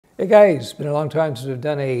Hey guys, it's been a long time since we've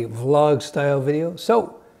done a vlog style video.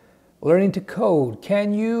 So, learning to code.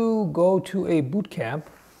 Can you go to a boot camp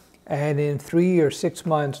and in 3 or 6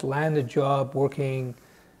 months land a job working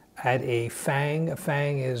at a FANG? A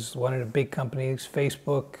FANG is one of the big companies,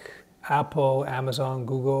 Facebook, Apple, Amazon,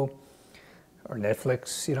 Google, or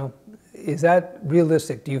Netflix, you know. Is that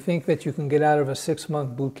realistic? Do you think that you can get out of a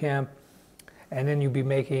 6-month boot camp and then you'll be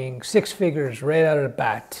making 6 figures right out of the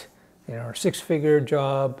bat? You know, a 6-figure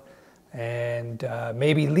job and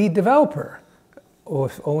maybe lead developer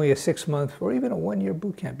with only a 6-month or even a 1-year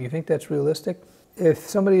boot camp. Do you think that's realistic? If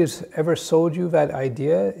somebody has ever sold you that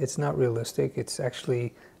idea, it's not realistic. It's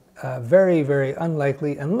actually very, very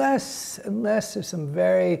unlikely unless there's some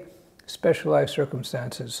very specialized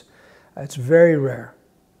circumstances. It's very rare,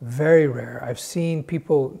 very rare. I've seen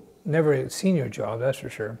people, never seen your job, that's for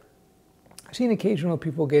sure. I've seen occasional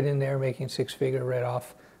people get in there making 6-figure right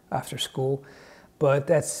off after school, but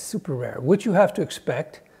that's super rare. What you have to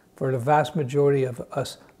expect for the vast majority of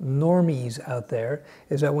us normies out there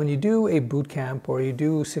is that when you do a boot camp or you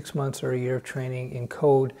do 6 months or a year of training in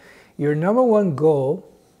code, your #1 goal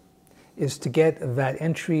is to get that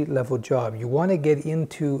entry-level job. You want to get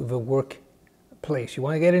into the workplace. You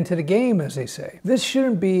want to get into the game, as they say. This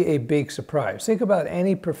shouldn't be a big surprise. Think about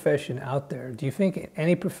any profession out there. Do you think in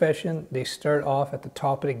any profession they start off at the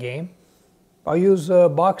top of the game? I'll use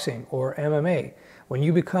boxing or MMA. When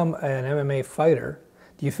you become an MMA fighter,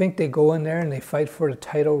 do you think they go in there and they fight for the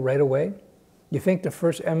title right away? You think the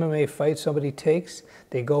first MMA fight somebody takes,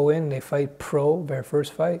 they go in and they fight pro their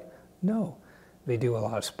first fight? No. They do a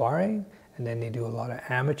lot of sparring, and then they do a lot of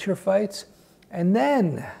amateur fights, and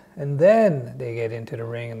then they get into the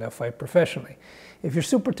ring and they'll fight professionally. If you're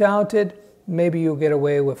super talented, maybe you'll get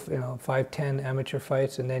away with 5-10 amateur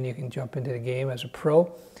fights, and then you can jump into the game as a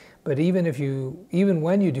pro. But even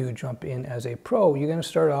when you do jump in as a pro, you're going to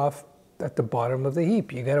start off at the bottom of the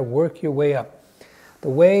heap. You got to work your way up.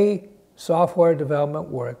 The way software development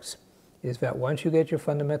works is that once you get your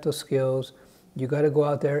fundamental skills, you got to go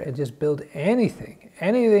out there and just build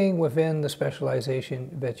anything within the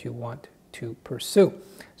specialization that you want to pursue.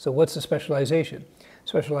 So what's the specialization?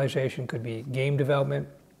 Specialization could be game development,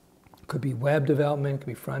 could be web development, could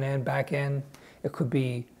be front end, back end, it could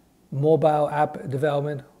be mobile app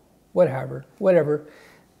development, whatever.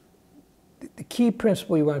 The key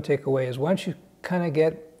principle you want to take away is once you kind of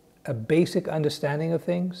get a basic understanding of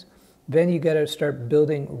things, then you got to start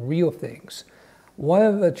building real things. One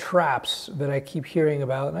of the traps that I keep hearing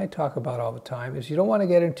about, and I talk about all the time, is you don't want to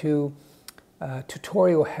get into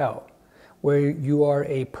tutorial hell, where you are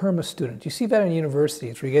a perma student. You see that in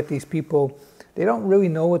universities, where you get these people, they don't really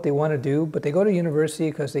know what they want to do, but they go to university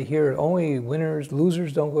because they hear only winners,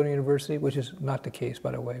 losers don't go to university, which is not the case,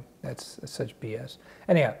 by the way. That's such BS.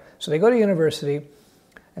 Anyhow, so they go to university,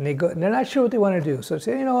 and they're not sure what they want to do. So they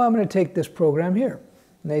say, I'm going to take this program here.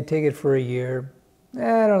 And they take it for a year.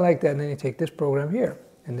 I don't like that. And then they take this program here,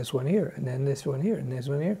 and this one here, and then this one here, and this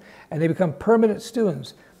one here. And they become permanent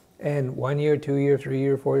students. And 1 year, 2 year, 3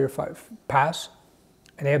 year, 4 year, 5 pass,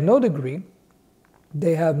 and they have no degree.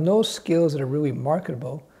 They have no skills that are really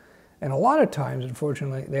marketable. And a lot of times,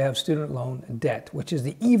 unfortunately, they have student loan debt, which is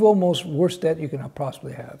the evil, worst debt you can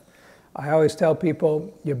possibly have. I always tell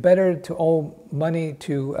people, you're better to owe money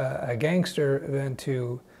to a gangster than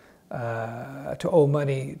to owe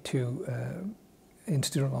money in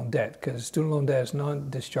student loan debt, because student loan debt is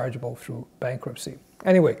non-dischargeable through bankruptcy.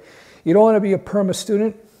 Anyway, you don't want to be a perma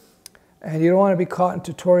student. And you don't want to be caught in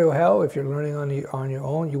tutorial hell if you're learning on your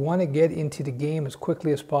own. You want to get into the game as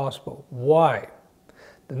quickly as possible. Why?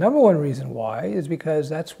 The #1 reason why is because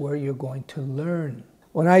that's where you're going to learn.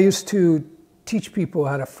 When I used to teach people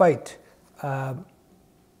how to fight, and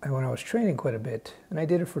when I was training quite a bit, and I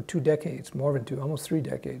did it for 2 decades, more than 2, almost 3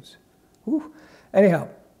 decades. Whew. Anyhow,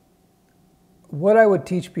 what I would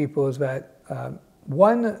teach people is that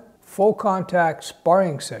one full contact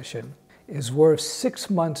sparring session is worth 6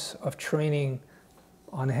 months of training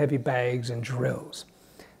on heavy bags and drills.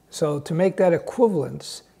 So to make that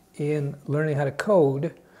equivalence in learning how to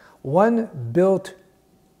code, one built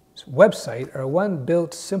website or one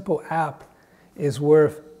built simple app is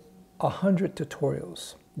worth 100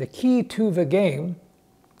 tutorials. The key to the game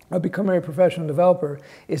of becoming a professional developer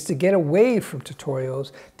is to get away from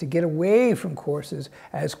tutorials, to get away from courses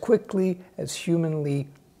as quickly as humanly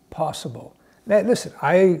possible. Now, listen,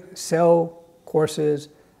 I sell courses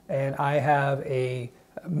and I have a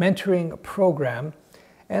mentoring program,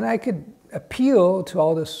 and I could appeal to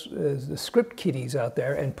all the script kiddies out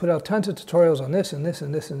there and put out tons of tutorials on this and this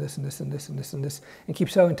and this and this and this and this and this and this and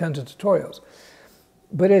keep selling tons of tutorials.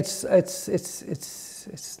 But it's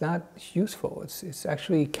it's not useful. It's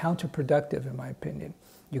actually counterproductive in my opinion.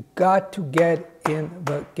 You got to get in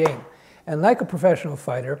the game. And like a professional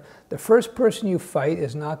fighter, the first person you fight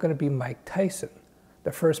is not going to be Mike Tyson.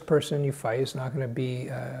 The first person you fight is not going to be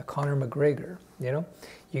Conor McGregor, you know?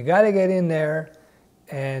 You got to get in there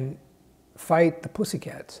and fight the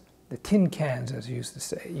pussycats, the tin cans, as you used to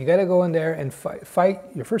say. You got to go in there and fight,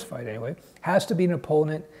 your first fight anyway, has to be an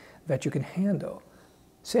opponent that you can handle.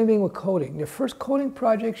 Same thing with coding. Your first coding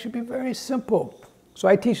project should be very simple. So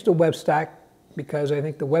I teach the web stack because I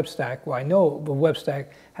think the web stack, well, I know the web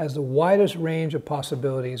stack has the widest range of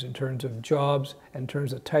possibilities in terms of jobs and in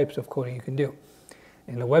terms of types of coding you can do.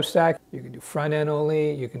 In the web stack, you can do front end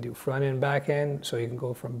only, you can do front end, back end, so you can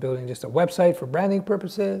go from building just a website for branding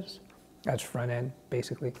purposes, that's front end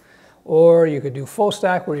basically, or you could do full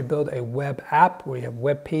stack where you build a web app where you have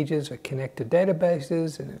web pages that connect to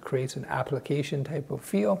databases and it creates an application type of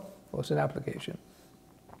feel. Well, it's an application.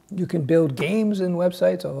 You can build games in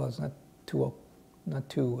websites, although it's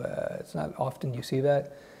it's not often you see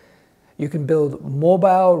that. You can build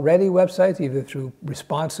mobile ready websites either through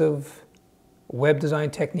responsive web design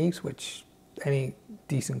techniques, which any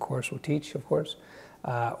decent course will teach, of course,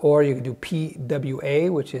 or you can do PWA,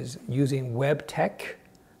 which is using web tech.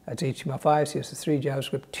 That's HTML5, CSS3,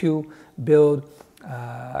 JavaScript to build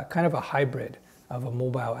kind of a hybrid of a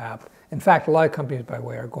mobile app. In fact, a lot of companies, by the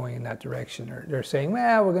way, are going in that direction. They're saying,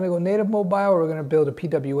 well, we're going to go native mobile, or we're going to build a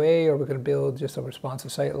PWA, or we're going to build just a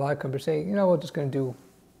responsive site. A lot of companies say, you know, we're just going to do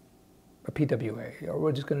a PWA, or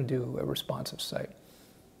we're just going to do a responsive site.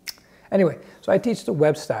 Anyway, so I teach the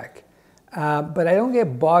web stack, but I don't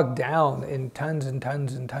get bogged down in tons and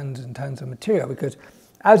tons and tons and tons of material because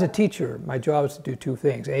as a teacher, my job is to do two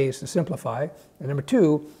things. A is to simplify, and number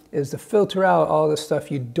two is to filter out all the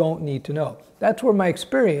stuff you don't need to know. That's where my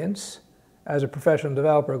experience as a professional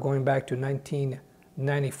developer going back to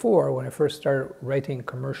 1994 when I first started writing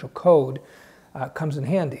commercial code comes in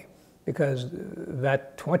handy because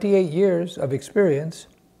that 28 years of experience,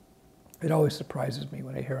 it always surprises me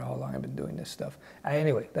when I hear how long I've been doing this stuff.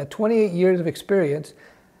 Anyway, that 28 years of experience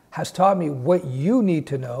has taught me what you need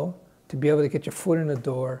to know to be able to get your foot in the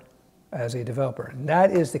door as a developer. And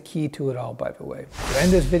that is the key to it all, by the way. To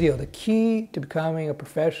end this video, the key to becoming a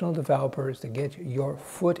professional developer is to get your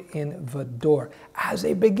foot in the door as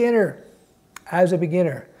a beginner. As a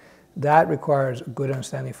beginner, that requires good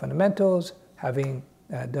understanding of fundamentals, having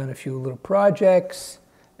done a few little projects,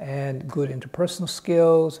 and good interpersonal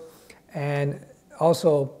skills, and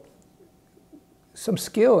also some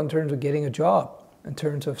skill in terms of getting a job, in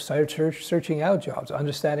terms of searching out jobs,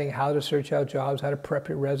 understanding how to search out jobs, how to prep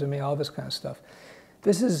your resume, all this kind of stuff.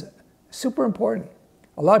 This is super important.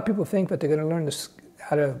 A lot of people think that they're going to learn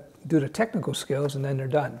how to do the technical skills and then they're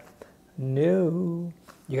done. No,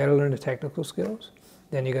 you got to learn the technical skills.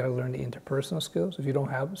 Then you got to learn the interpersonal skills. If you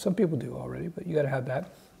don't have, some people do already, but you got to have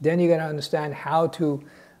that. Then you got to understand how to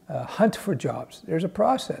hunt for jobs. There's a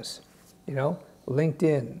process, you know,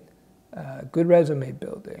 LinkedIn, good resume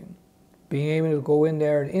building, being able to go in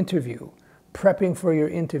there and interview, prepping for your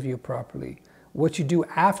interview properly, what you do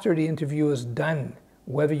after the interview is done,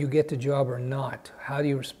 whether you get the job or not, how do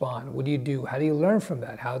you respond, what do you do, how do you learn from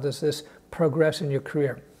that, how does this progress in your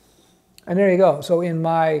career? And there you go. So in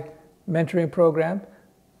my mentoring program,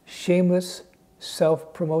 Shameless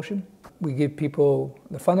Self-Promotion, we give people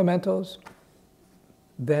the fundamentals,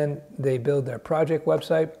 then they build their project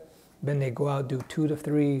website, then they go out and do 2 to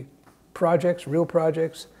 3 projects, real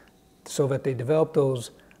projects, so that they develop those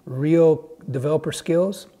real developer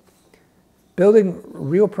skills. Building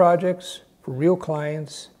real projects for real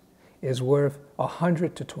clients is worth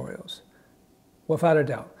 100 tutorials, without a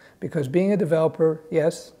doubt. Because being a developer,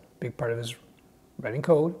 yes, a big part of it is writing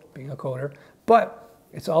code, being a coder, but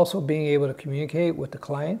it's also being able to communicate with the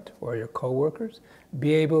client or your coworkers,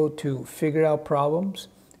 be able to figure out problems,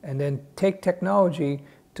 and then take technology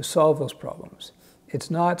to solve those problems. It's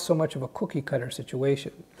not so much of a cookie cutter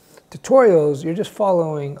situation. Tutorials, you're just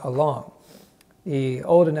following along. The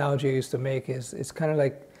old analogy I used to make is, it's kind of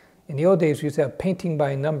like, in the old days we used to have painting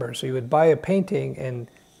by numbers. So you would buy a painting and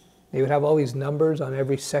they would have all these numbers on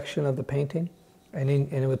every section of the painting. And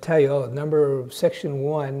it would tell you, oh, number of section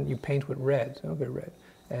 1, you paint with red, so okay, red.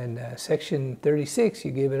 And section 36,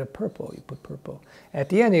 you give it a purple, you put purple. At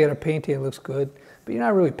the end, you got a painting that looks good, but you're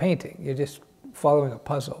not really painting. You're just following a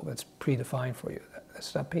puzzle that's predefined for you.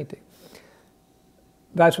 That's not painting.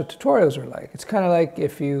 That's what tutorials are like. It's kind of like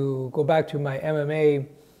if you go back to my MMA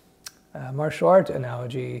martial arts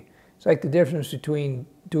analogy, it's like the difference between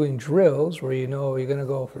doing drills where you know you're going to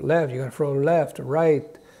go for left, you're going to throw left,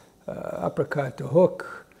 right, uppercut, to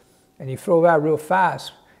hook, and you throw that real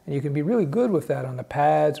fast, And you can be really good with that on the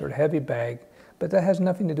pads or the heavy bag, but that has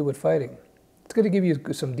nothing to do with fighting. It's going to give you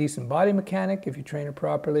some decent body mechanic if you train it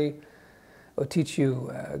properly. It'll teach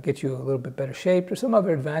you, get you a little bit better shape. There's some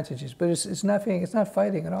other advantages, but it's not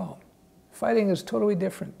fighting at all. Fighting is totally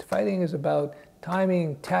different. Fighting is about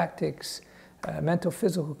timing, tactics, mental,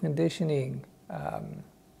 physical conditioning,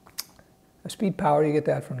 speed, power, you get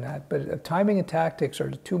that from that. But timing and tactics are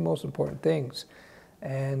the two most important things.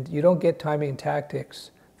 And you don't get timing and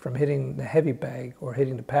tactics from hitting the heavy bag or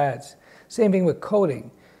hitting the pads. Same thing with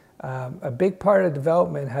coding. A big part of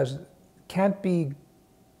development can't be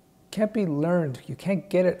learned. You can't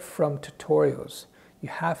get it from tutorials. You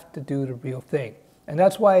have to do the real thing. And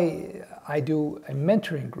that's why I do a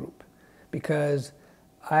mentoring group, because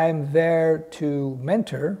I'm there to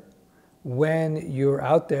mentor when you're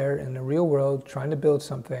out there in the real world trying to build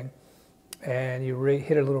something and you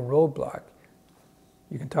hit a little roadblock.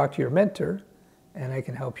 You can talk to your mentor and I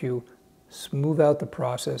can help you smooth out the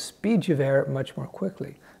process, speed you there much more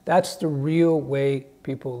quickly. That's the real way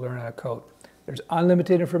people learn how to code. There's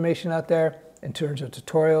unlimited information out there in terms of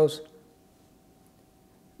tutorials.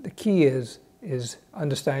 The key is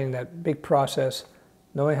understanding that big process,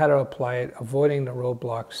 knowing how to apply it, avoiding the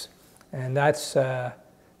roadblocks. And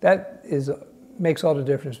makes all the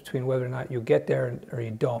difference between whether or not you get there or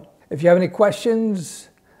you don't. If you have any questions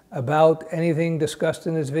about anything discussed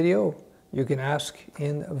in this video, you can ask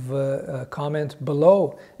in the comments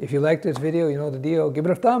below. If you like this video, you know the deal. Give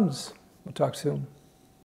it a thumbs. We'll talk soon.